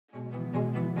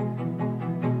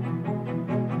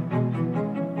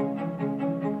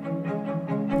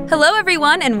Hello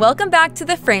everyone and welcome back to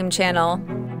the Frame channel.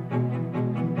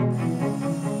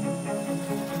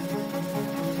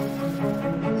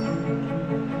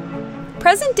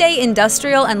 Present-day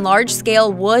industrial and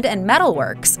large-scale wood and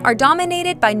metalworks are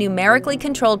dominated by numerically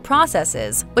controlled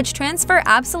processes which transfer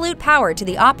absolute power to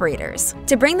the operators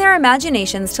to bring their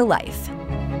imaginations to life.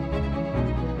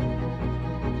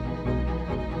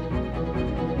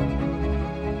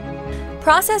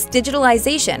 Process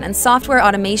digitalization and software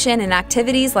automation in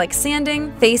activities like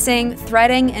sanding, facing,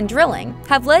 threading, and drilling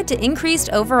have led to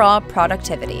increased overall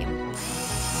productivity.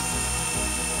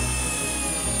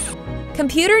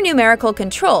 Computer numerical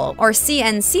control, or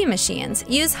CNC machines,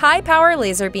 use high-power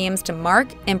laser beams to mark,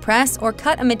 impress, or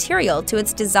cut a material to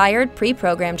its desired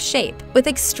pre-programmed shape, with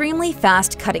extremely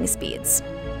fast cutting speeds.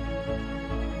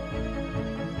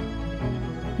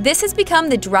 This has become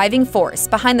the driving force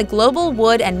behind the global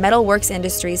wood and metalworks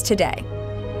industries today.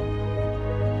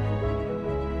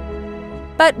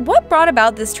 But what brought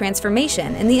about this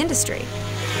transformation in the industry?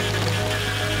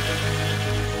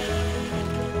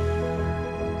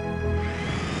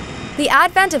 The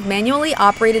advent of manually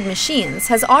operated machines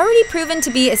has already proven to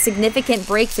be a significant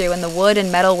breakthrough in the wood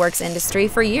and metalworks industry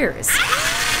for years.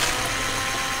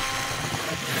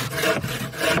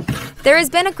 There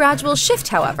has been a gradual shift,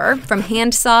 however, from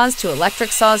hand saws to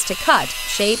electric saws to cut,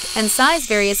 shape, and size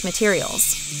various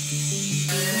materials.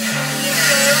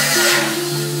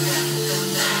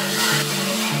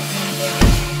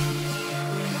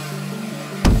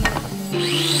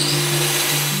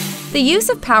 The use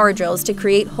of power drills to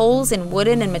create holes in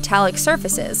wooden and metallic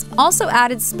surfaces also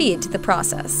added speed to the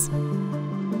process.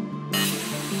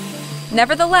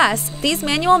 Nevertheless, these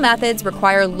manual methods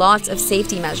require lots of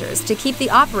safety measures to keep the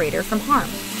operator from harm.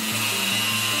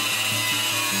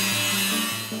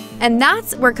 And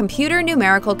that's where computer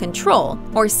numerical control,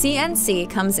 or CNC,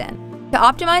 comes in, to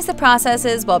optimize the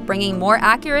processes while bringing more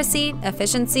accuracy,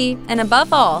 efficiency, and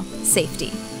above all,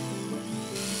 safety.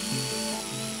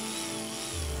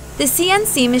 The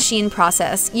CNC machine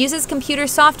process uses computer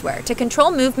software to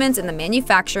control movements in the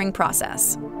manufacturing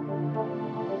process.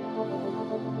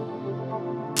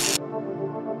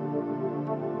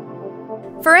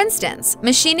 For instance,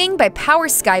 machining by power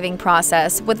skiving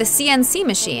process with a CNC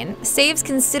machine saves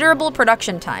considerable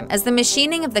production time, as the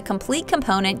machining of the complete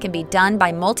component can be done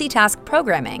by multitask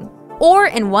programming or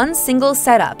in one single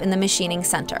setup in the machining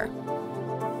center.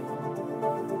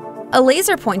 A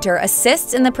laser pointer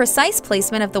assists in the precise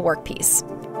placement of the workpiece,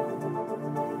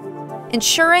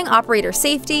 ensuring operator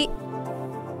safety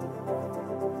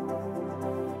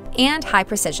and high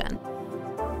precision.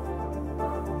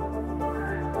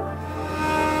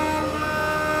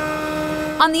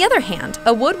 On the other hand,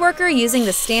 a woodworker using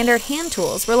the standard hand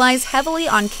tools relies heavily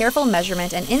on careful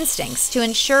measurement and instincts to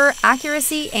ensure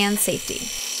accuracy and safety.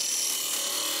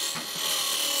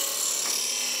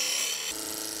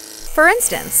 For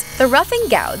instance, the roughing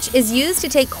gouge is used to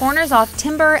take corners off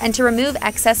timber and to remove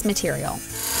excess material.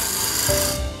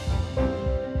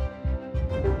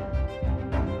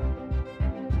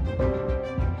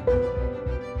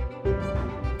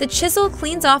 The chisel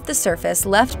cleans off the surface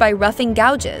left by roughing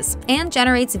gouges and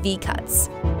generates V-cuts.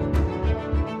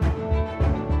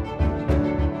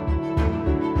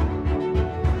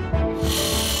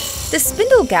 The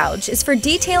spindle gouge is for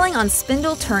detailing on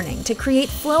spindle turning to create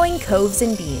flowing coves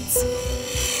and beads.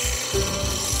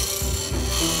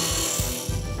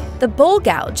 The bowl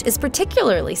gouge is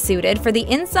particularly suited for the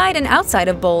inside and outside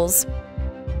of bowls.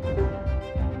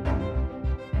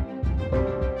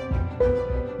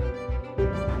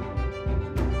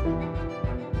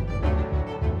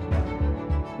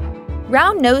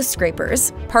 Round nose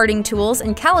scrapers, parting tools,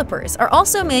 and calipers are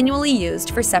also manually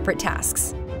used for separate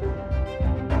tasks.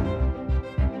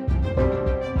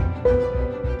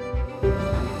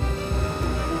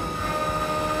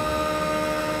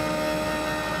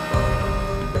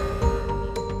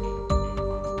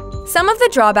 Some of the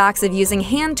drawbacks of using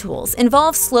hand tools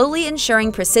involve slowly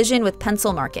ensuring precision with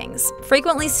pencil markings,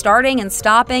 frequently starting and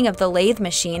stopping of the lathe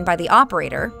machine by the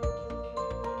operator,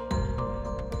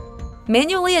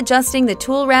 manually adjusting the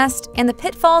tool rest, and the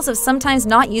pitfalls of sometimes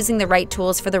not using the right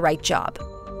tools for the right job.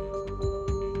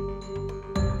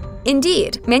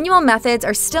 Indeed, manual methods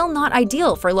are still not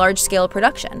ideal for large-scale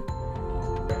production.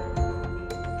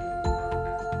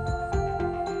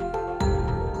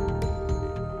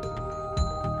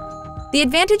 The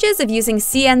advantages of using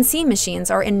CNC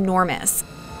machines are enormous,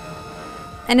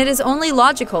 and it is only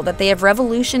logical that they have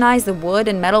revolutionized the wood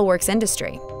and metalworks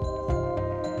industry.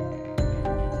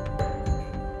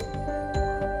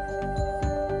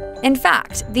 In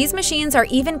fact, these machines are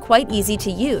even quite easy to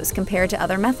use compared to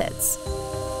other methods.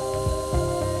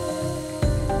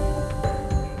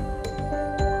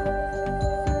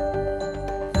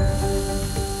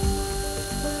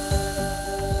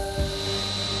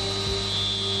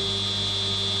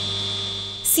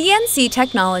 CNC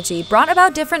technology brought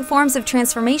about different forms of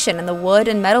transformation in the wood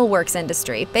and metalworks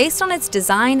industry based on its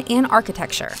design and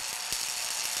architecture.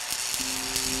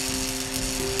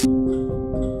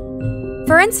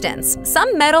 For instance,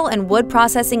 some metal and wood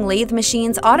processing lathe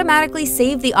machines automatically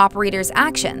save the operator's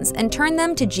actions and turn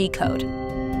them to G-code.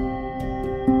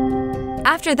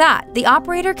 After that, the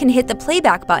operator can hit the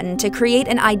playback button to create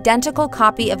an identical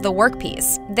copy of the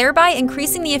workpiece, thereby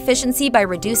increasing the efficiency by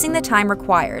reducing the time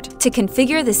required to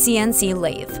configure the CNC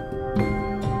lathe.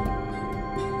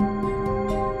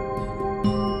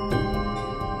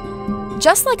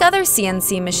 Just like other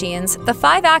CNC machines, the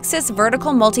 5-axis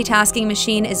vertical multitasking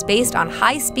machine is based on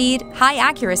high-speed,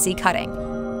 high-accuracy cutting.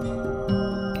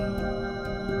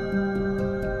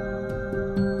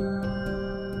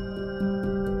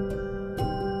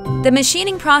 The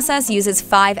machining process uses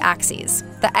 5 axes: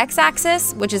 the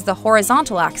x-axis, which is the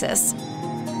horizontal axis,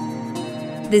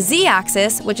 the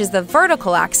z-axis, which is the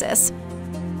vertical axis,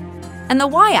 and the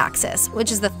y-axis,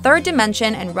 which is the third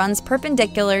dimension and runs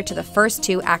perpendicular to the first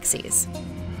 2 axes.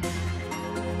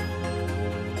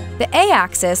 The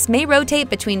a-axis may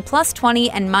rotate between +20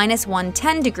 and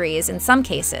 -110 degrees in some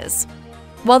cases,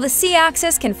 while the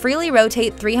c-axis can freely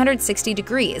rotate 360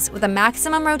 degrees with a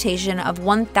maximum rotation of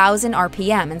 1,000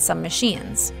 RPM in some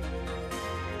machines.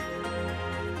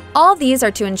 All these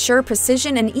are to ensure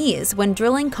precision and ease when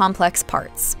drilling complex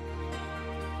parts.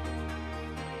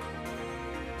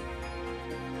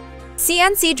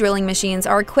 CNC drilling machines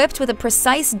are equipped with a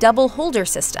precise double holder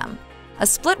system, a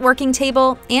split working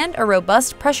table, and a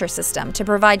robust pressure system to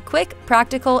provide quick,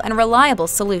 practical, and reliable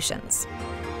solutions.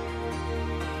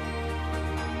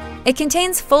 It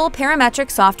contains full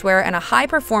parametric software and a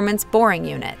high-performance boring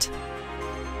unit.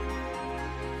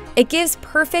 It gives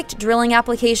perfect drilling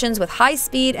applications with high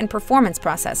speed and performance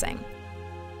processing.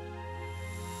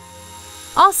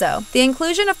 Also, the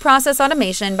inclusion of process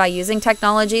automation by using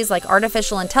technologies like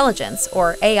artificial intelligence,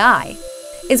 or AI,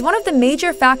 is one of the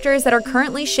major factors that are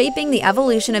currently shaping the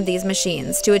evolution of these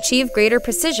machines to achieve greater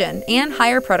precision and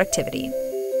higher productivity.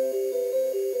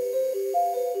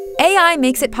 AI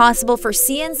makes it possible for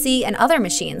CNC and other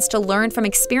machines to learn from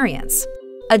experience,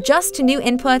 adjust to new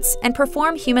inputs, and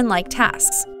perform human-like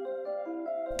tasks.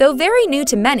 Though very new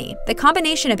to many, the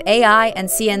combination of AI and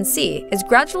CNC is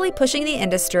gradually pushing the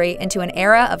industry into an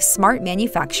era of smart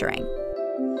manufacturing.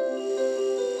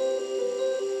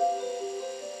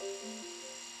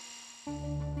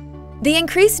 The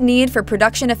increased need for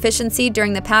production efficiency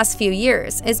during the past few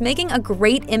years is making a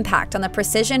great impact on the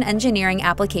precision engineering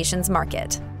applications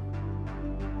market.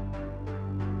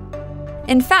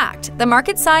 In fact, the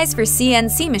market size for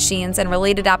CNC machines and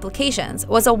related applications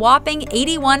was a whopping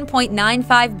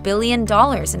 $81.95 billion in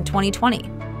 2020.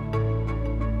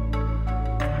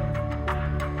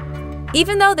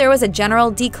 Even though there was a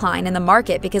general decline in the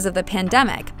market because of the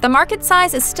pandemic, the market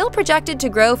size is still projected to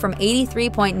grow from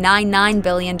 $83.99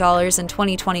 billion in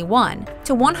 2021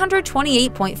 to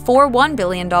 $128.41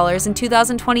 billion in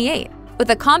 2028, with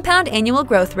a compound annual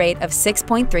growth rate of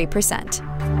 6.3%.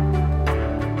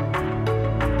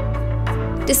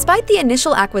 Despite the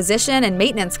initial acquisition and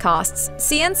maintenance costs,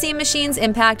 CNC machines'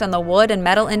 impact on the wood and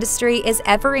metal industry is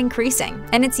ever increasing,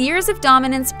 and its years of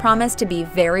dominance promise to be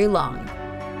very long.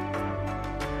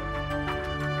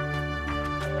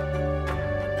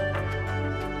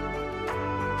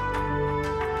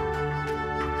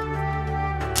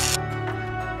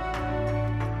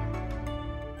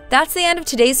 That's the end of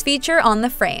today's feature on the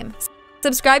frame.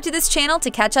 Subscribe to this channel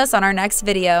to catch us on our next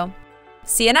video.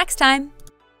 See you next time!